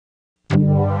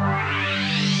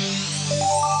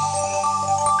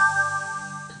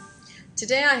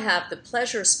Today I have the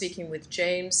pleasure of speaking with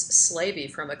James Slavey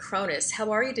from Acronis.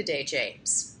 How are you today,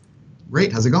 James?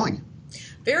 Great. How's it going?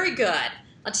 Very good.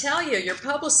 I'll tell you, your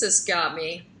publicist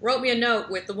wrote me a note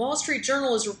with the Wall Street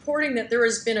Journal is reporting that there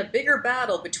has been a bigger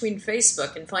battle between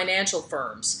Facebook and financial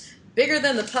firms, bigger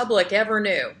than the public ever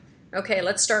knew. Okay,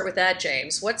 let's start with that,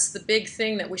 James. What's the big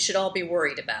thing that we should all be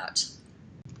worried about?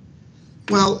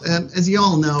 Well, as you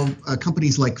all know,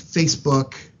 companies like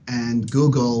Facebook and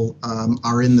Google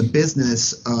are in the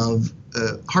business of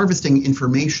harvesting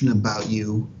information about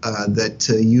you that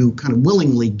you kind of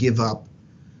willingly give up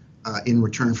in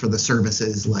return for the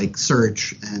services like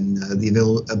search and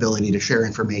the ability to share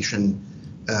information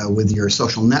with your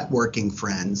social networking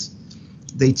friends.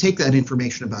 They take that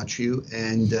information about you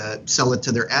and sell it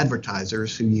to their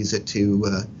advertisers, who use it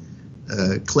to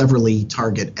cleverly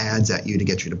target ads at you to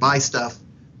get you to buy stuff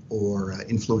or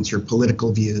influence your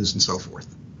political views and so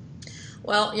forth.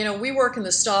 Well, we work in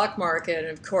the stock market, and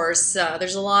of course,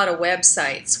 there's a lot of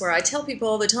websites where I tell people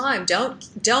all the time,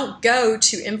 don't go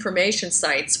to information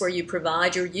sites where you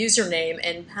provide your username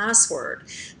and password,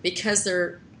 because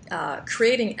they're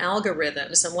creating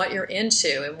algorithms and what you're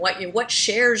into and what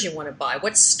shares you want to buy,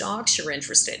 what stocks you're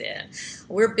interested in.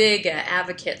 We're big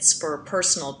advocates for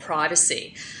personal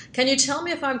privacy. Can you tell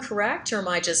me if I'm correct, or am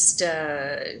I just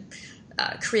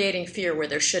creating fear where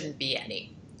there shouldn't be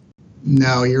any?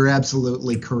 No, you're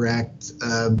absolutely correct.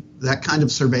 That kind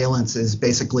of surveillance is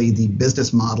basically the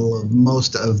business model of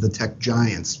most of the tech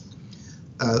giants.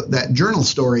 That journal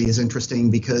story is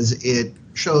interesting because it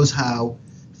shows how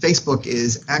Facebook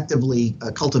is actively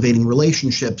cultivating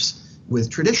relationships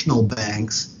with traditional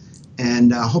banks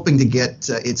and hoping to get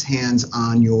its hands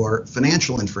on your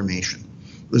financial information.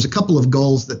 There's a couple of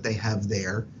goals that they have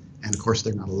there, and of course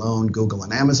they're not alone. Google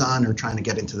and Amazon are trying to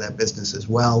get into that business as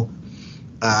well.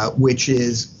 Which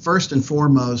is first and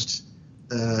foremost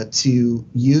to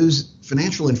use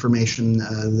financial information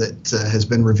that has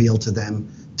been revealed to them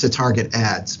to target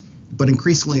ads. But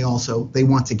increasingly also, they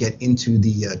want to get into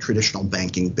the traditional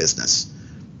banking business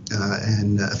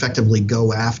and effectively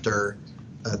go after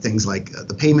things like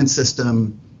the payment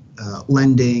system,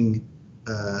 lending,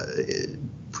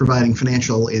 providing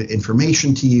financial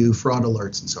information to you, fraud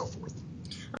alerts, and so forth.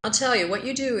 I'll tell you, what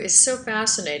you do is so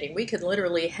fascinating. We could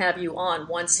literally have you on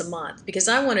once a month, because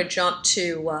I want to jump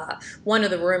to one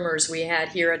of the rumors we had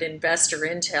here at Investor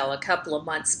Intel a couple of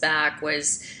months back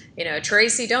was,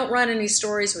 Tracy, don't run any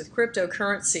stories with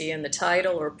cryptocurrency in the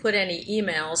title or put any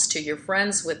emails to your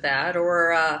friends with that,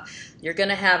 or you're going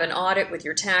to have an audit with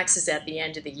your taxes at the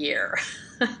end of the year.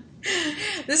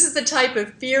 This is the type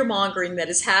of fear-mongering that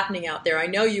is happening out there. I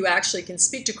know you actually can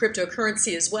speak to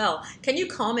cryptocurrency as well. Can you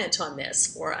comment on this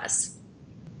for us?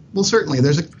 Well, certainly.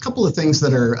 There's a couple of things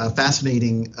that are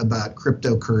fascinating about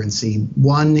cryptocurrency.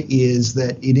 One is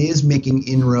that it is making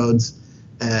inroads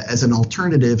as an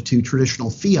alternative to traditional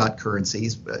fiat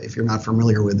currencies. If you're not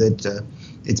familiar with it,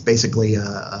 it's basically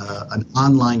an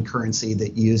online currency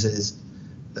that uses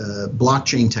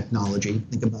blockchain technology.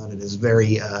 Think about it as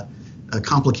very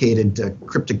complicated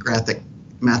cryptographic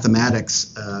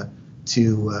mathematics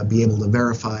to be able to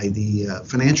verify the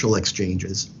financial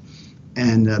exchanges.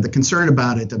 And the concern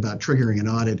about triggering an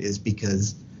audit, is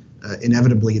because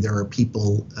inevitably there are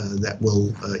people that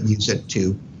will use it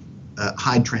to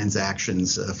hide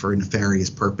transactions for nefarious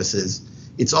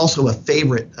purposes. It's also a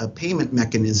favorite payment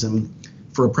mechanism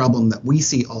for a problem that we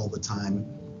see all the time,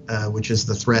 which is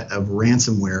the threat of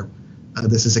ransomware.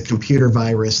 This is a computer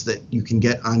virus that you can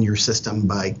get on your system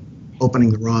by opening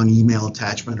the wrong email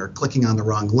attachment or clicking on the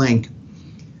wrong link.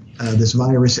 This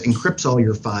virus encrypts all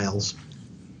your files,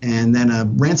 and then a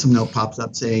ransom note pops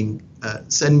up saying,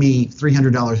 send me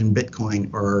 $300 in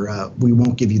Bitcoin, or we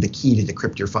won't give you the key to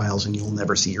decrypt your files and you'll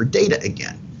never see your data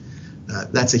again.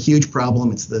 That's a huge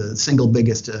problem. It's the single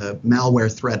biggest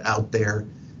malware threat out there.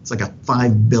 It's like a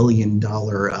 $5 billion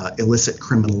illicit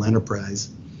criminal enterprise.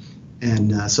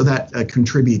 And so that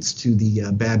contributes to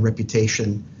the bad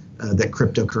reputation that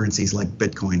cryptocurrencies like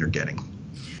Bitcoin are getting.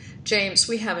 James,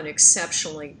 we have an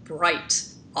exceptionally bright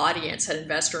audience at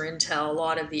Investor Intel. A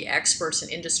lot of the experts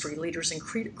and industry leaders in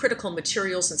critical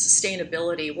materials and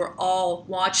sustainability. We're all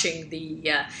watching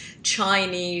the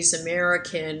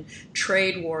Chinese-American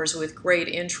trade wars with great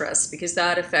interest, because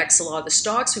that affects a lot of the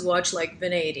stocks we watch, like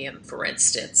Vanadium, for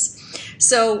instance.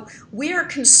 So we are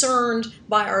concerned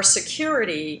by our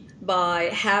security by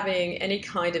having any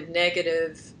kind of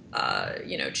negative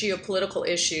geopolitical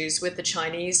issues with the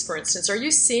Chinese, for instance. Are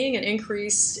you seeing an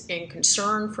increase in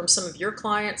concern from some of your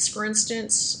clients, for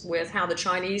instance, with how the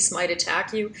Chinese might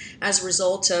attack you as a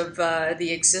result of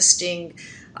the existing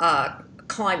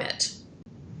climate?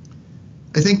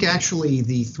 I think actually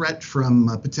the threat from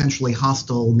potentially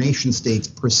hostile nation states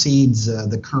precedes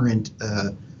the current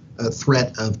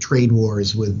threat of trade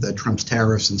wars with Trump's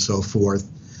tariffs and so forth.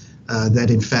 That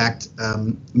in fact,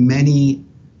 many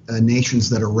nations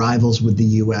that are rivals with the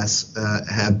U.S.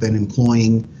 Have been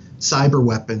employing cyber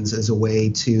weapons as a way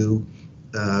to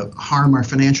harm our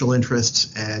financial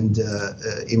interests and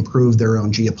improve their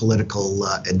own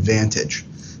geopolitical advantage.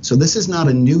 So this is not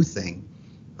a new thing.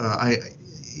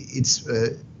 It's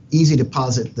easy to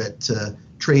posit that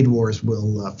trade wars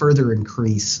will further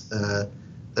increase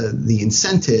the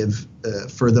incentive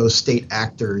for those state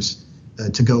actors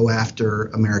to go after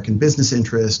American business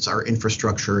interests, our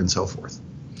infrastructure, and so forth.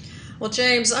 Well,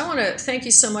 James, I want to thank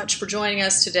you so much for joining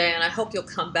us today, and I hope you'll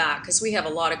come back because we have a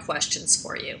lot of questions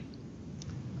for you.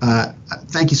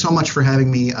 Thank you so much for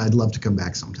having me. I'd love to come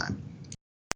back sometime.